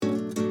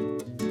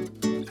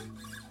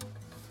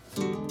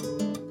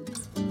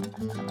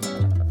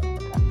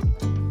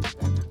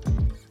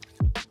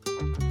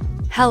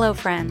Hello,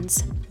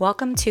 friends.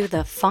 Welcome to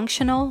the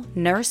Functional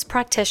Nurse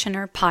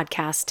Practitioner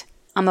Podcast.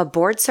 I'm a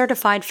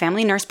board-certified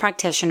family nurse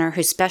practitioner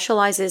who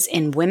specializes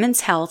in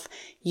women's health,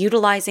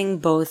 utilizing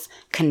both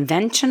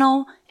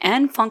conventional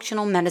and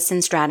functional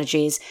medicine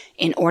strategies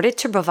in order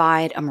to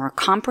provide a more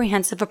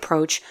comprehensive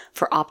approach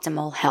for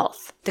optimal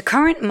health. The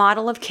current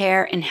model of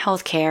care in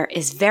healthcare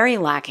is very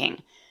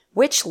lacking,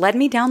 which led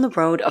me down the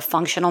road of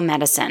functional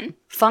medicine.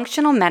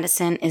 Functional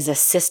medicine is a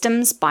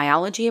systems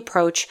biology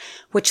approach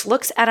which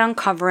looks at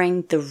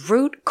uncovering the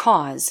root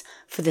cause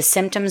for the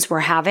symptoms we're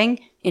having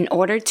in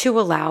order to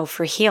allow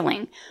for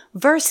healing,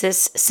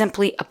 versus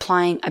simply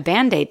applying a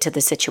Band-Aid to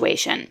the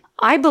situation.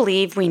 I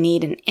believe we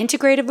need an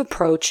integrative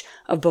approach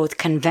of both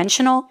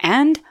conventional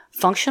and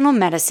functional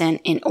medicine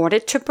in order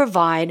to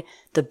provide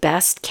the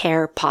best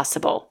care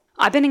possible.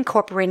 I've been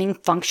incorporating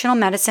functional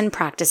medicine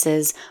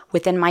practices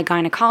within my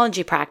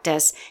gynecology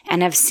practice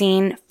and have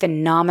seen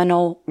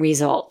phenomenal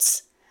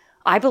results.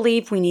 I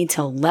believe we need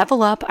to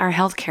level up our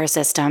healthcare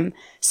system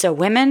so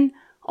women,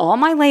 all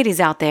my ladies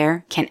out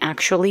there, can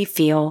actually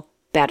feel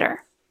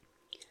better.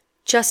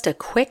 Just a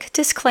quick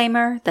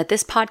disclaimer that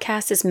this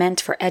podcast is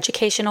meant for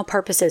educational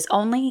purposes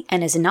only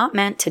and is not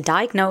meant to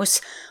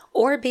diagnose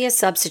or be a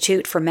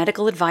substitute for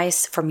medical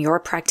advice from your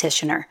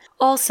practitioner.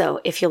 Also,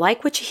 if you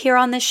like what you hear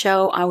on this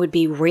show, I would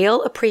be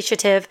real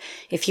appreciative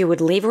if you would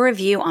leave a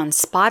review on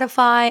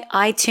Spotify,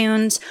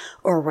 iTunes,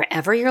 or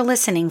wherever you're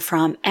listening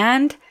from,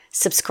 and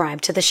subscribe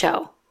to the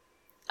show.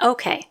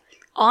 Okay,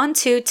 on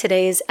to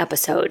today's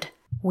episode.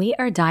 We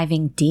are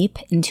diving deep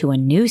into a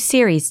new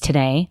series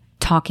today,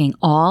 talking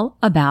all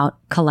about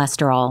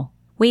cholesterol.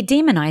 We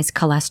demonize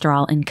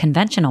cholesterol in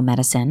conventional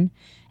medicine,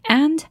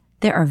 and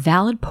there are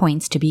valid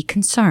points to be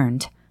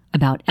concerned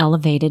about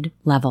elevated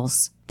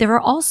levels. There are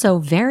also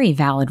very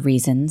valid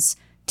reasons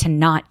to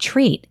not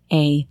treat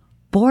a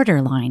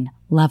borderline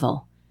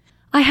level.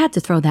 I had to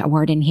throw that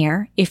word in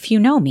here. If you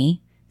know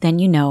me, then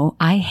you know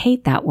I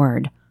hate that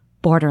word,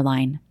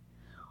 borderline.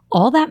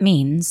 All that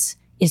means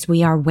is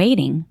we are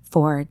waiting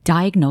for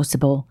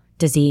diagnosable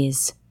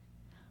disease.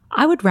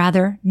 I would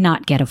rather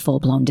not get a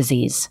full-blown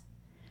disease.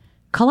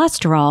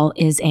 Cholesterol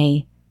is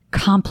a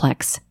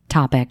complex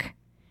topic,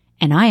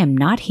 and I am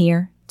not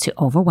here to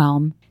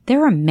overwhelm.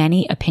 There are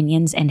many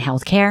opinions in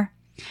healthcare.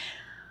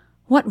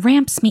 What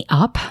ramps me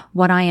up,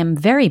 what I am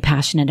very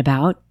passionate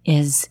about,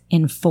 is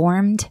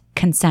informed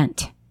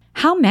consent.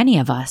 How many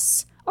of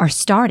us are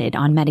started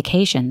on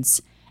medications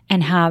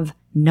and have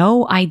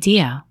no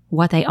idea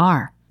what they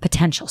are,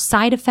 potential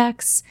side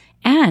effects,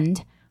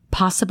 and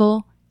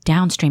possible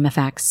downstream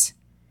effects?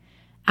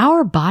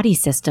 Our body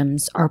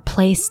systems are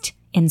placed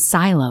in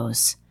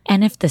silos,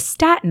 and if the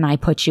statin I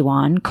put you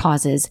on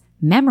causes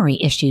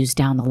memory issues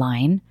down the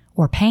line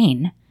or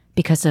pain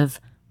because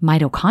of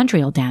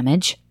mitochondrial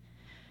damage,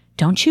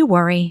 don't you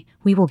worry,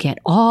 we will get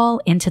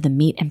all into the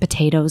meat and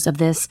potatoes of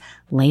this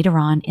later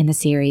on in the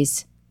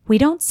series. We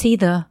don't see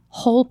the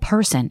whole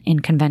person in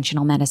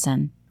conventional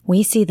medicine.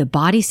 We see the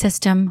body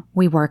system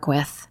we work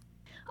with.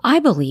 I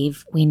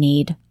believe we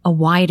need a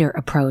wider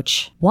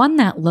approach, one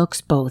that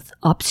looks both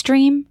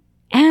upstream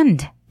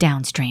and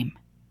downstream.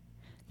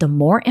 The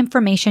more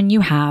information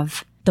you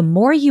have, the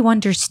more you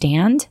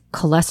understand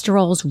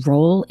cholesterol's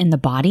role in the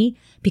body,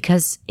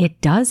 because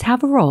it does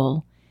have a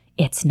role,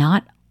 it's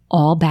not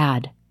all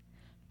bad.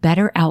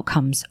 Better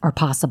outcomes are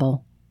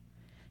possible.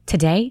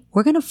 Today,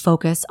 we're going to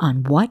focus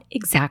on what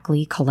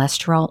exactly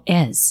cholesterol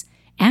is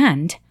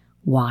and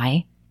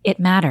why it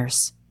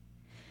matters.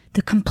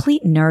 The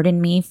complete nerd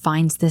in me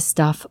finds this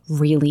stuff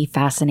really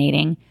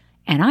fascinating,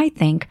 and I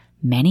think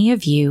many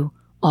of you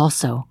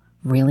also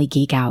really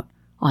geek out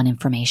on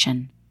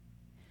information.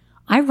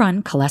 I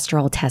run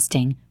cholesterol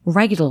testing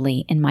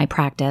regularly in my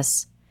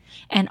practice,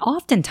 and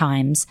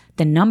oftentimes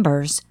the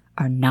numbers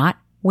are not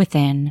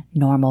within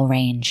normal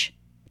range.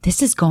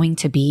 This is going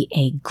to be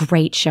a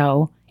great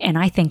show, and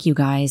I think you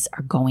guys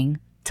are going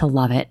to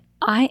love it.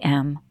 I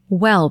am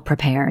well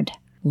prepared.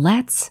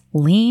 Let's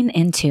lean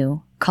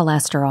into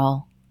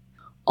cholesterol.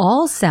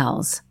 All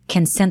cells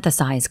can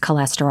synthesize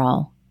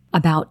cholesterol.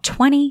 About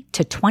 20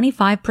 to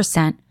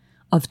 25%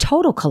 of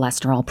total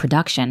cholesterol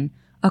production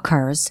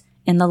occurs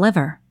in the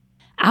liver.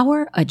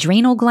 Our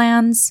adrenal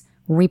glands,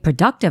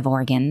 reproductive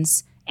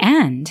organs,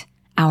 and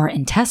our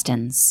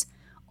intestines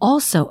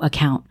also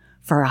account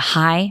for a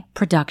high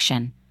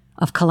production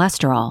of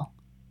cholesterol.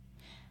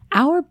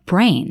 Our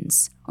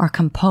brains are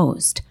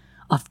composed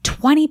of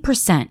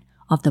 20%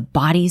 of the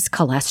body's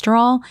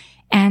cholesterol,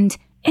 and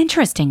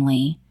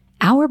interestingly,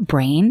 our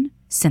brain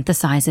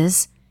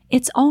synthesizes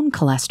its own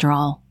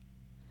cholesterol.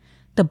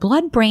 The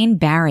blood-brain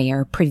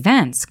barrier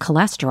prevents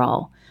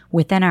cholesterol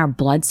within our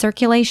blood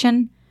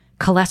circulation,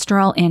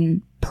 cholesterol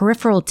in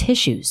peripheral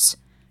tissues,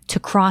 to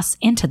cross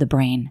into the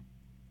brain.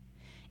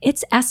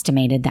 It's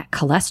estimated that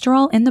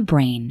cholesterol in the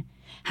brain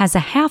has a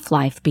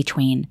half-life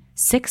between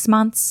 6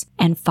 months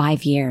and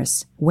 5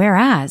 years,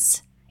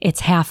 whereas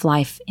its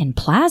half-life in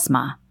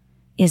plasma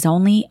is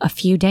only a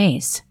few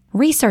days.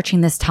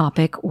 Researching this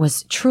topic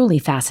was truly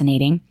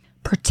fascinating,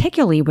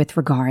 particularly with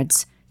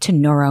regards to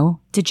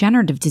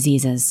neurodegenerative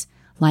diseases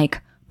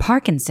like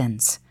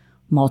Parkinson's,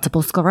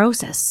 multiple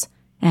sclerosis,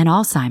 and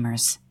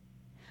Alzheimer's.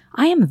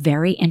 I am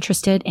very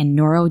interested in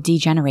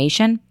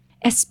neurodegeneration,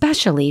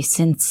 especially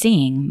since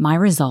seeing my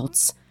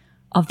results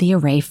of the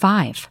Array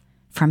 5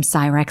 from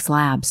Cyrex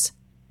Labs.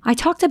 I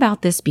talked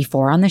about this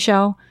before on the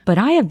show, but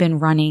I have been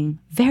running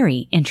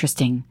very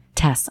interesting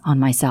tests on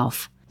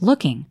myself,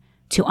 looking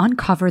to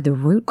uncover the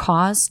root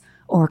cause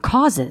or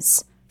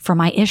causes for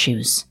my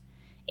issues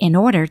in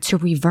order to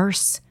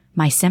reverse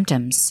my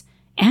symptoms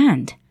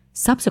and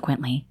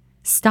subsequently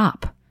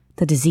stop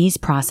the disease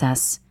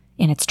process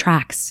in its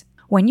tracks.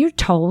 When you're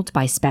told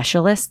by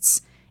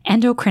specialists,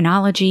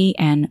 endocrinology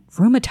and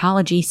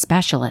rheumatology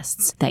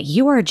specialists, that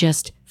you are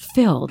just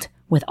filled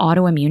with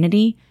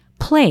autoimmunity,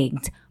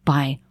 plagued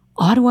by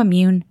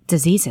autoimmune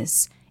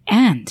diseases,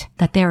 and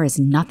that there is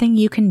nothing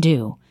you can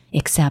do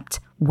except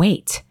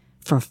wait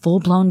for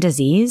full-blown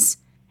disease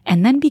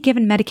and then be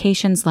given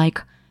medications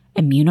like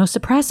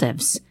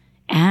immunosuppressives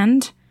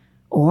and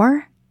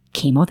or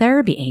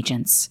chemotherapy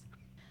agents.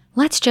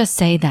 Let's just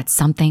say that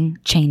something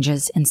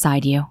changes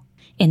inside you.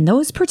 In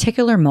those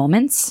particular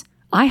moments,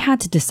 I had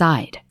to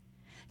decide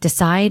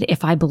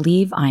if I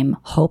believe I'm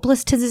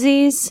hopeless to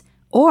disease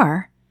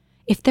or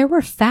if there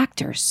were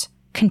factors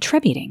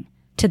contributing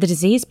to the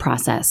disease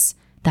process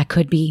that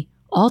could be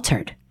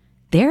altered,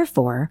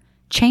 therefore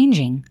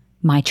changing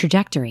my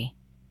trajectory.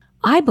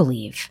 I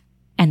believe,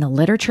 and the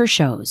literature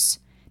shows,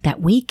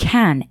 that we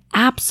can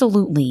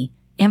absolutely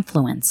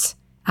influence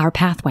our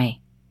pathway.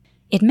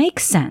 It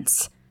makes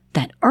sense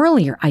that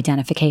earlier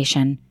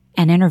identification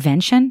and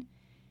intervention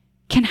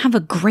can have a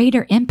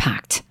greater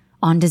impact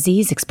on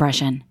disease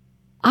expression.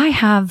 I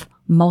have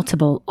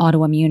multiple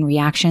autoimmune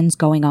reactions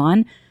going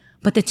on,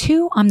 but the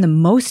two I'm the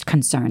most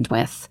concerned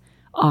with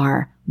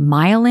are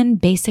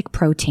myelin basic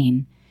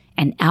protein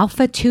and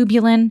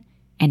alpha-tubulin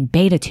and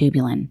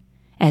beta-tubulin,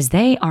 as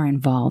they are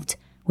involved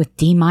with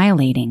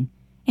demyelating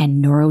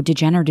and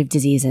neurodegenerative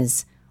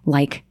diseases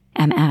like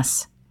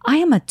MS. I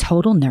am a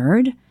total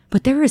nerd,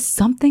 but there is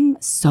something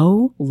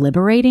so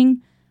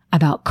liberating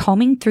about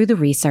combing through the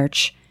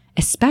research,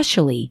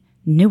 especially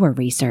newer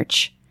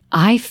research.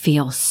 I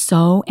feel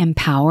so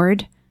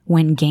empowered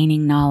when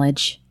gaining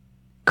knowledge.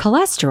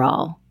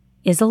 Cholesterol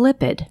is a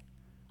lipid,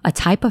 a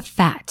type of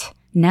fat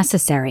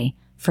necessary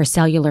for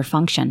cellular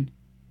function.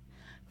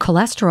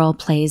 Cholesterol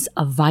plays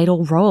a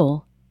vital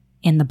role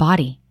in the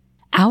body.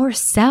 Our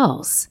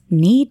cells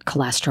need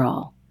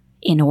cholesterol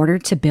in order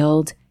to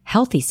build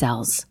healthy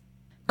cells.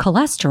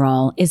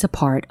 Cholesterol is a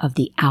part of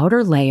the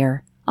outer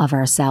layer of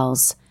our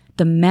cells,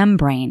 the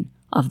membrane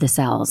of the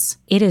cells.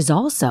 It is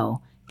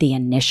also the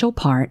initial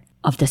part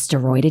of the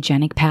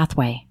steroidogenic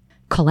pathway.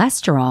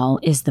 Cholesterol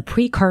is the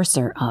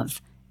precursor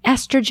of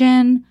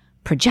estrogen,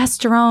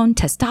 progesterone,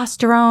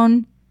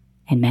 testosterone,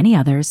 and many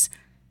others,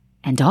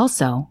 and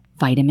also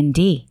vitamin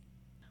D.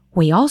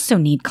 We also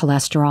need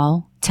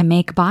cholesterol to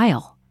make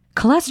bile.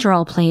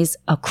 Cholesterol plays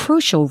a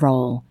crucial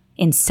role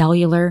in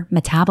cellular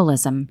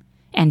metabolism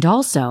and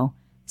also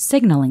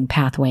signaling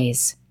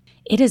pathways.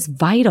 It is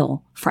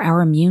vital for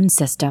our immune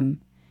system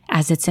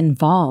as it's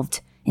involved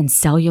in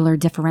cellular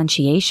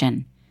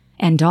differentiation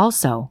and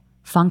also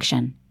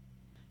function.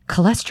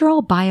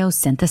 Cholesterol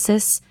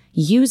biosynthesis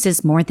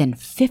uses more than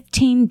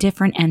 15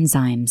 different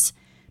enzymes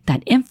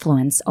that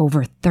influence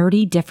over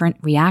 30 different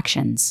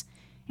reactions,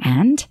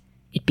 and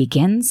it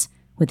begins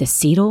with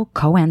acetyl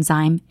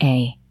coenzyme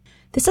A.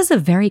 This is a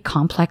very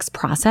complex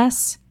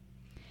process,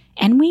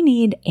 and we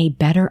need a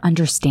better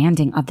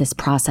understanding of this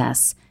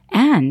process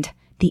and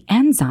the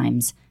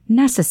enzymes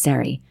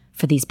necessary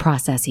for these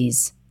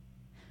processes.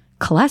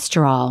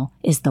 Cholesterol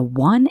is the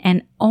one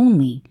and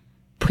only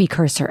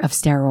precursor of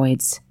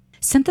steroids.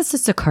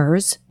 Synthesis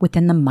occurs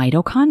within the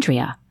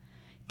mitochondria,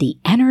 the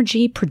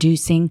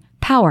energy-producing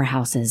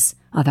powerhouses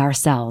of our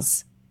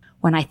cells.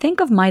 When I think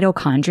of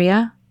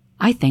mitochondria,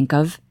 I think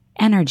of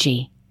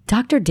energy.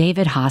 Dr.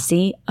 David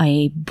Hasse,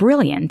 a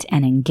brilliant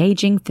and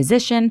engaging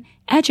physician,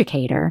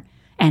 educator,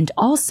 and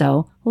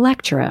also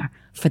lecturer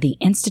for the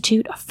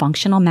Institute of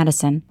Functional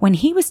Medicine, when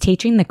he was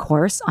teaching the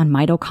course on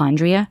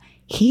mitochondria,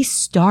 he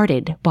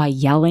started by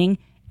yelling,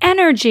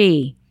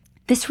 "Energy!"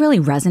 This really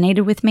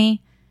resonated with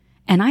me,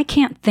 and I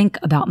can't think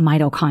about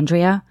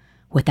mitochondria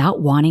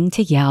without wanting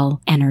to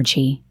yell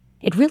energy.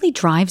 It really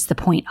drives the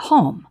point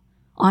home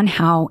on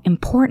how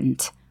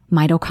important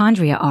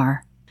mitochondria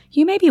are.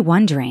 You may be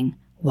wondering,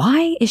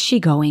 why is she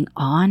going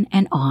on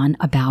and on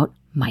about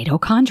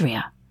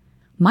mitochondria?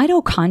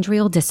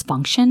 Mitochondrial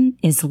dysfunction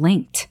is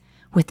linked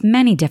with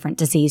many different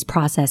disease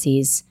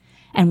processes,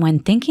 and when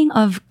thinking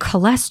of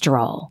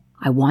cholesterol,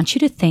 I want you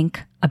to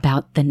think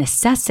about the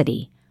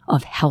necessity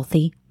of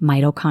healthy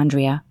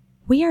mitochondria.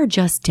 We are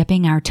just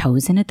dipping our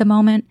toes in at the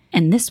moment,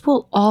 and this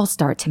will all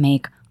start to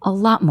make a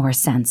lot more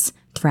sense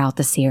throughout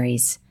the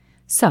series.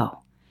 So,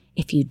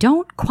 if you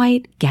don't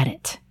quite get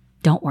it,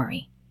 don't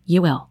worry,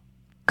 you will.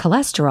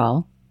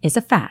 Cholesterol is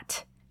a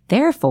fat.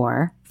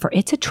 Therefore, for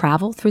it to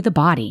travel through the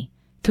body,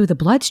 through the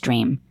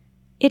bloodstream,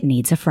 it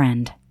needs a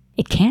friend.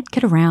 It can't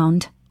get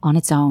around on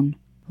its own.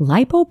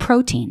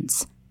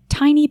 Lipoproteins,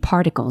 tiny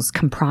particles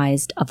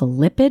comprised of a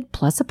lipid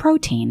plus a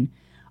protein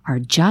are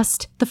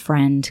just the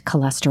friend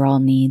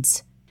cholesterol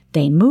needs.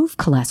 They move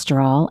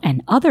cholesterol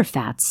and other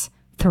fats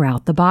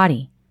throughout the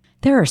body.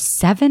 There are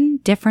 7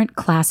 different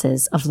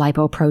classes of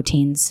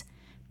lipoproteins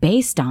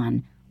based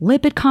on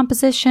lipid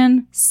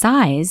composition,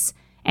 size,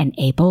 and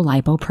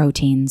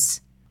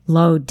apolipoproteins.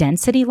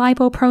 Low-density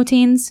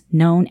lipoproteins,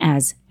 known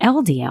as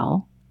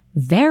LDL,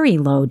 very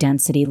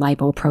low-density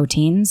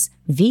lipoproteins,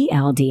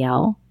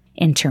 VLDL,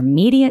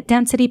 intermediate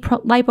density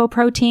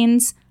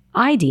lipoproteins,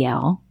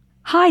 IDL,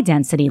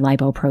 high-density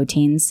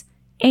lipoproteins,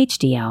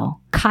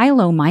 HDL,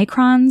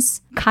 chylomicron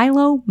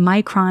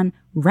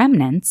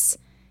remnants,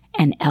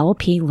 and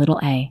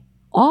Lp(a).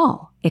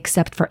 All,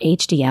 except for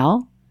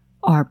HDL,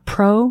 are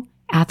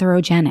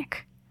pro-atherogenic,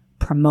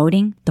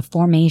 promoting the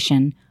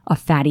formation of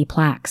fatty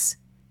plaques.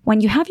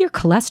 When you have your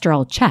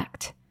cholesterol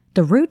checked,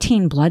 the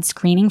routine blood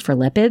screening for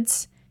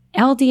lipids,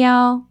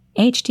 LDL,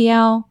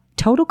 HDL,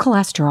 total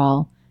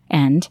cholesterol,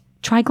 and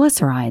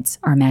triglycerides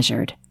are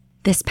measured.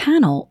 This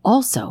panel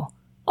also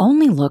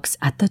only looks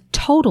at the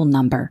total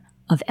number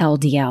of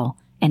LDL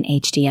and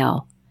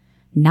HDL,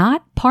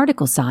 not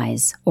particle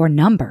size or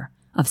number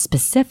of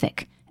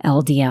specific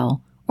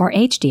LDL or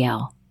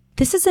HDL.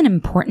 This is an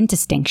important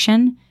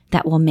distinction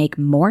that will make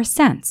more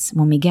sense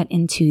when we get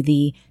into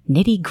the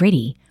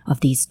nitty-gritty of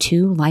these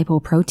 2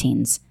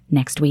 lipoproteins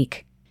next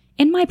week.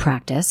 In my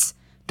practice,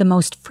 the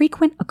most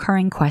frequent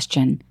occurring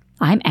question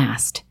I'm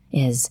asked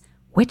is,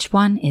 which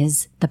one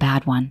is the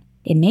bad one?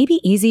 It may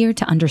be easier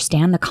to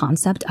understand the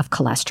concept of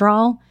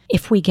cholesterol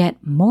if we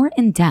get more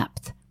in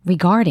depth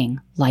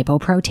regarding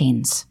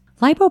lipoproteins.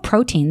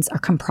 Lipoproteins are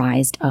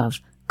comprised of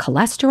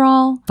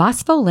cholesterol,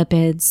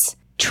 phospholipids,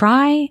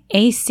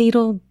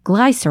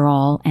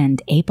 triacetylglycerol,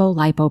 and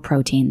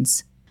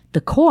apolipoproteins. The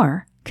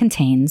core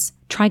contains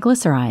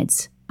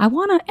triglycerides. I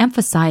want to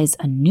emphasize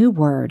a new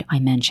word I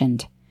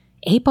mentioned,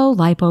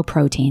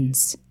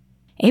 apolipoproteins.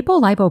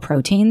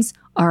 Apolipoproteins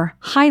are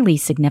highly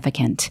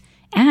significant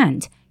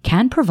and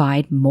can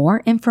provide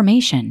more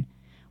information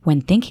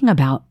when thinking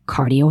about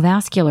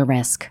cardiovascular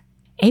risk.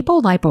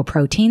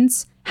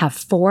 Apolipoproteins have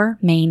 4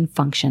 main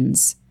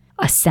functions: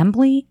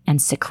 assembly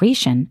and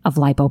secretion of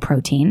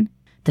lipoprotein,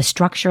 the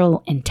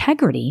structural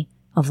integrity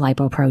of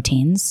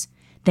lipoproteins,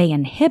 they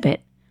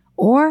inhibit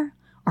or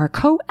are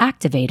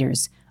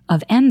co-activators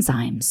of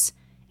enzymes,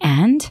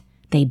 and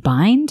they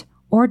bind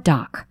or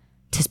dock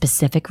to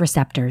specific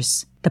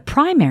receptors. The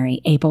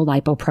primary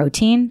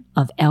apolipoprotein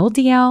of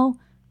LDL,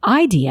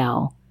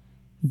 IDL,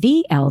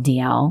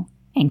 VLDL,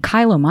 and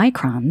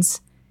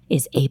chylomicrons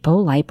is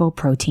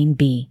apolipoprotein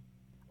B,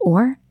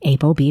 or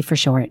ApoB for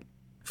short.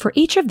 For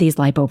each of these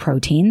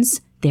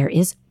lipoproteins, there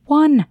is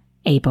one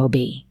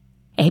ApoB.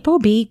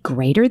 ApoB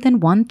greater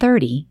than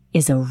 130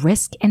 is a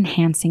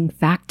risk-enhancing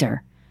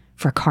factor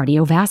for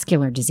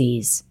cardiovascular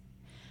disease.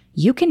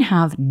 You can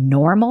have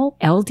normal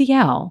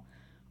LDL,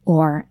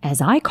 or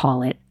as I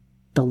call it,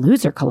 the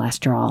loser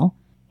cholesterol,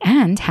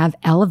 and have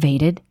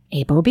elevated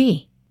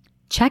ApoB.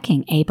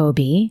 Checking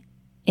ApoB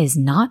is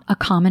not a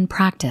common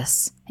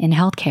practice in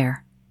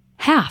healthcare.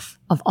 Half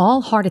of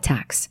all heart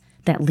attacks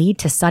that lead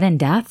to sudden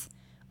death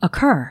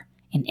occur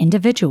in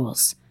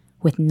individuals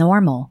with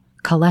normal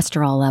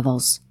cholesterol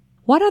levels.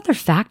 What other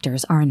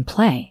factors are in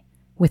play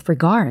with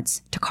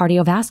regards to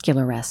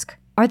cardiovascular risk?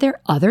 Are there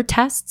other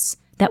tests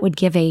that would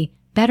give a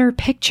better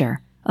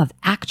picture of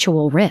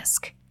actual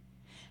risk?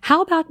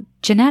 How about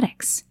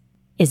genetics?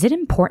 Is it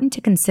important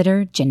to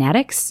consider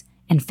genetics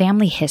and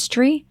family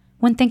history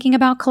when thinking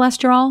about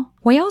cholesterol?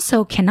 We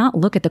also cannot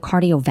look at the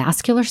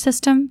cardiovascular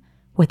system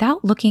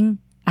without looking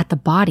at the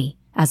body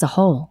as a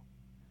whole.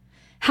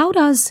 How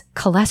does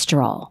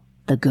cholesterol,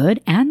 the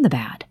good and the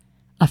bad,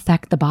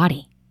 affect the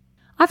body?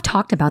 I've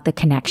talked about the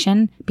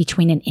connection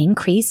between an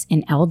increase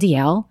in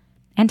LDL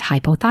and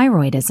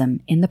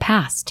hypothyroidism in the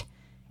past.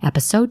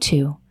 Episode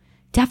 2.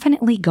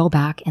 Definitely go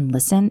back and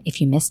listen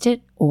if you missed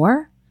it,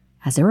 or,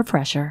 as a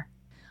refresher,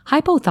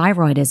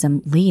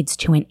 hypothyroidism leads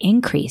to an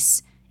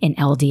increase in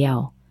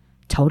LDL,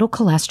 total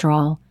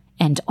cholesterol,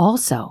 and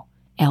also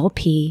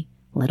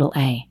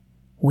Lp(a).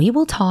 We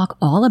will talk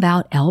all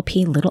about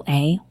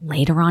Lp(a)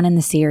 later on in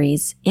the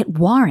series. It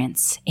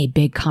warrants a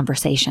big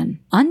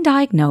conversation.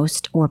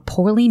 Undiagnosed or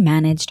poorly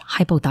managed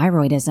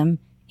hypothyroidism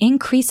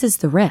increases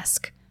the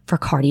risk for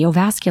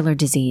cardiovascular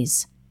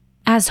disease.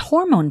 As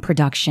hormone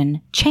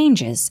production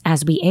changes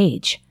as we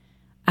age,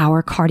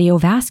 our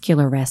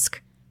cardiovascular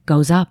risk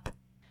goes up.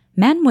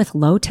 Men with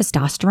low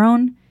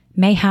testosterone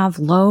may have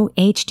low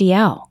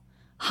HDL,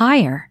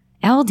 higher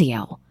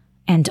LDL,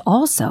 and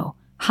also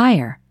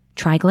higher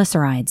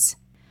triglycerides.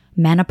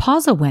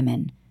 Menopausal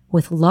women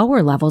with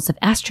lower levels of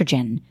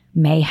estrogen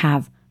may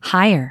have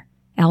higher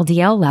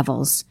LDL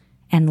levels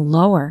and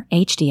lower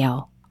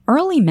HDL.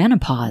 Early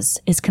menopause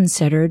is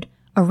considered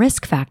a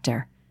risk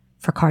factor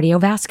for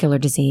cardiovascular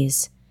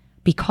disease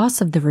because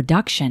of the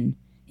reduction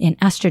in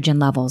estrogen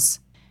levels.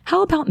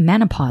 How about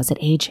menopause at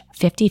age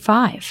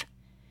 55?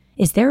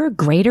 Is there a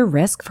greater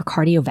risk for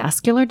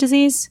cardiovascular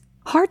disease?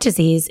 Heart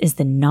disease is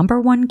the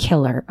 #1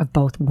 killer of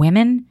both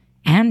women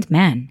and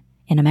men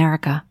in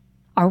America?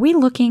 Are we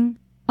looking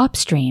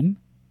upstream?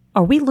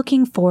 Are we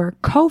looking for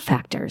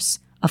cofactors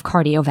of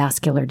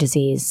cardiovascular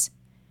disease?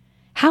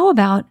 How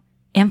about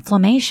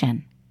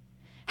inflammation?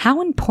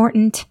 How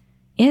important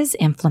is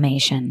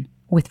inflammation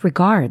with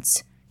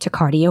regards to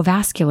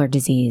cardiovascular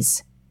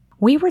disease?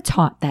 We were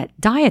taught that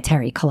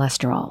dietary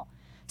cholesterol,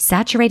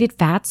 saturated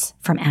fats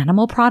from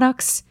animal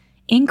products,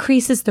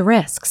 increases the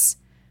risks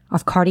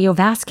of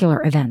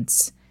cardiovascular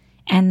events,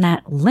 and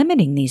that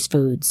limiting these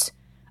foods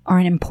are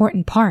an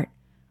important part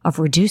of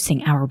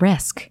reducing our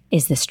risk.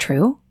 Is this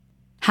true?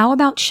 How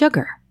about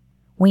sugar?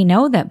 We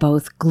know that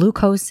both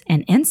glucose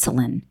and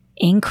insulin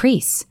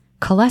increase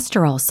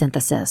cholesterol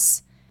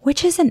synthesis,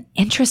 which is an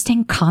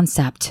interesting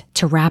concept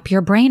to wrap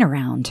your brain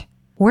around.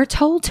 We're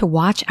told to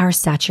watch our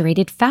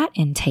saturated fat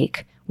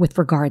intake with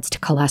regards to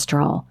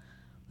cholesterol,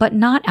 but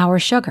not our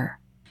sugar.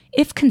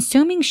 If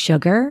consuming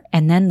sugar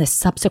and then the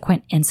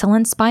subsequent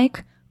insulin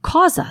spike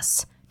cause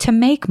us to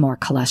make more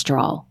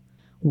cholesterol,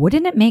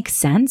 wouldn't it make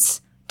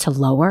sense to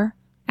lower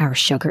our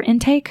sugar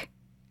intake?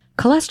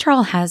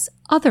 Cholesterol has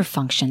other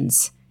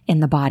functions in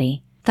the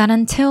body that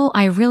until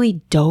I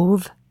really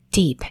dove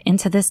deep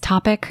into this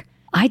topic,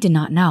 I did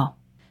not know.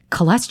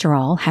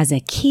 Cholesterol has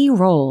a key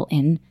role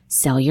in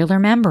cellular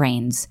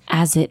membranes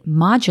as it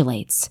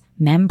modulates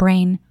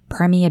membrane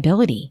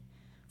permeability,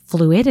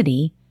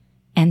 fluidity,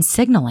 and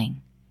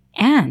signaling,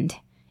 and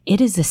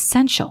it is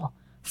essential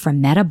for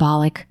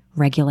metabolic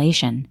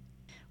regulation.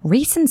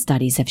 Recent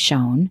studies have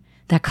shown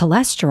that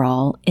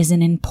cholesterol is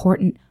an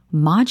important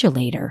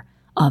modulator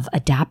of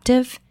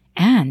adaptive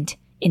and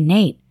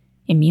innate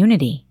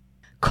immunity.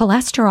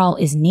 Cholesterol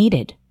is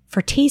needed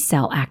for T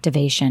cell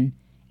activation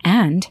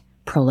and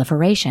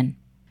proliferation.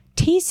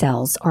 T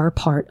cells are a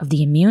part of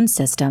the immune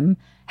system,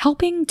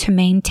 helping to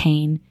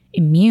maintain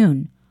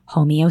immune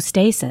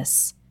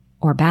homeostasis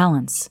or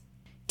balance.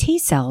 T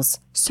cells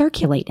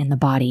circulate in the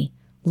body,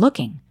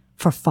 looking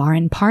for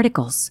foreign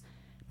particles,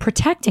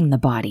 protecting the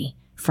body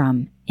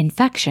from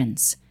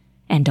infections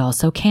and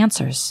also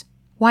cancers.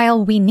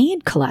 While we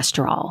need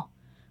cholesterol,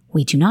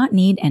 we do not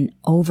need an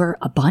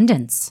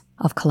overabundance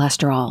of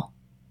cholesterol.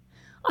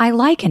 I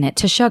liken it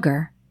to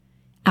sugar.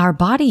 Our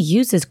body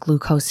uses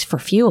glucose for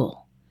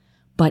fuel,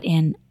 but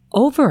in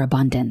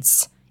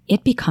overabundance,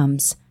 it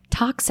becomes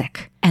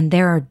toxic, and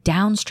there are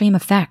downstream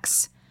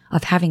effects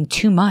of having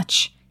too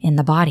much in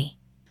the body.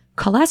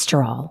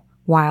 Cholesterol,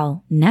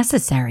 while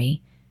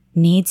necessary,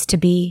 needs to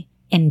be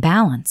in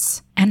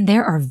balance, and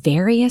there are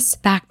various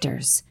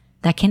factors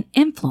that can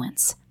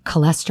influence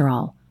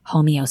cholesterol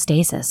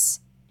homeostasis.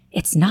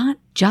 It's not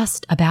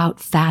just about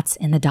fats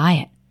in the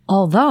diet,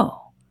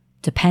 although,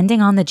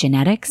 depending on the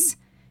genetics,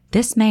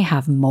 this may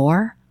have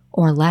more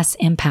or less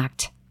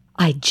impact.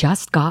 I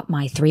just got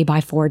my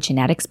 3x4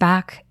 genetics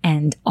back,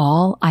 and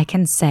all I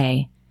can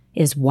say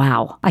is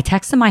wow. I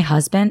texted my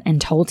husband and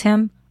told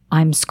him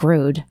I'm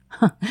screwed.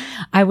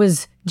 I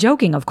was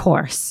joking, of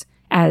course,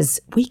 as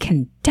we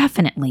can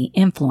definitely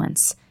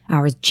influence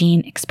our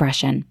gene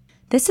expression.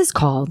 This is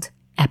called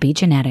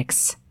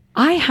epigenetics.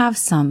 I have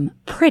some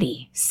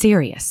pretty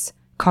serious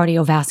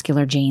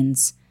cardiovascular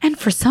genes, and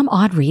for some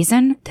odd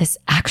reason, this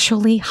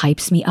actually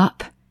hypes me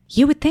up.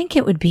 You would think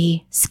it would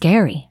be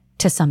scary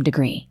to some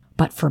degree,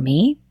 but for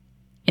me,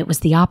 it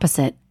was the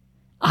opposite.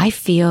 I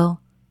feel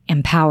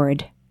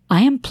empowered.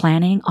 I am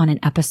planning on an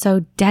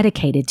episode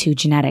dedicated to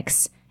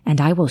genetics,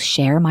 and I will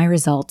share my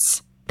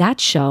results. That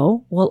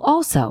show will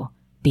also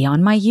be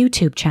on my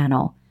YouTube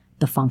channel,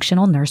 The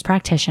Functional Nurse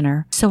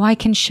Practitioner, so I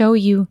can show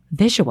you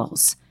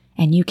visuals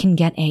and you can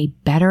get a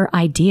better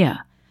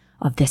idea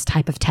of this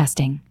type of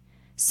testing.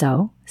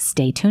 So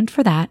stay tuned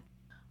for that.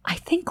 I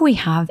think we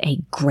have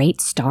a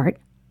great start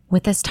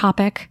with this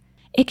topic.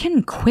 It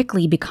can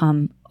quickly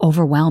become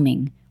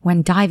overwhelming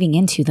when diving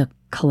into the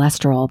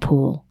cholesterol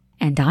pool,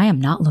 and I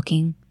am not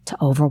looking to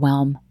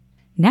overwhelm.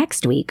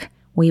 Next week,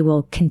 we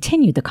will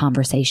continue the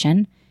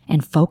conversation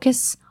and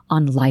focus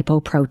on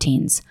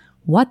lipoproteins,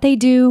 what they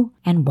do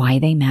and why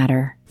they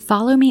matter.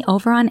 Follow me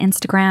over on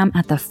Instagram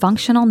at The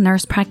Functional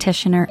Nurse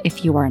Practitioner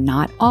if you are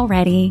not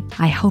already.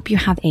 I hope you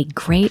have a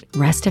great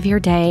rest of your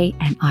day,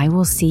 and I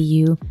will see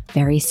you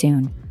very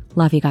soon.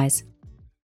 Love you guys.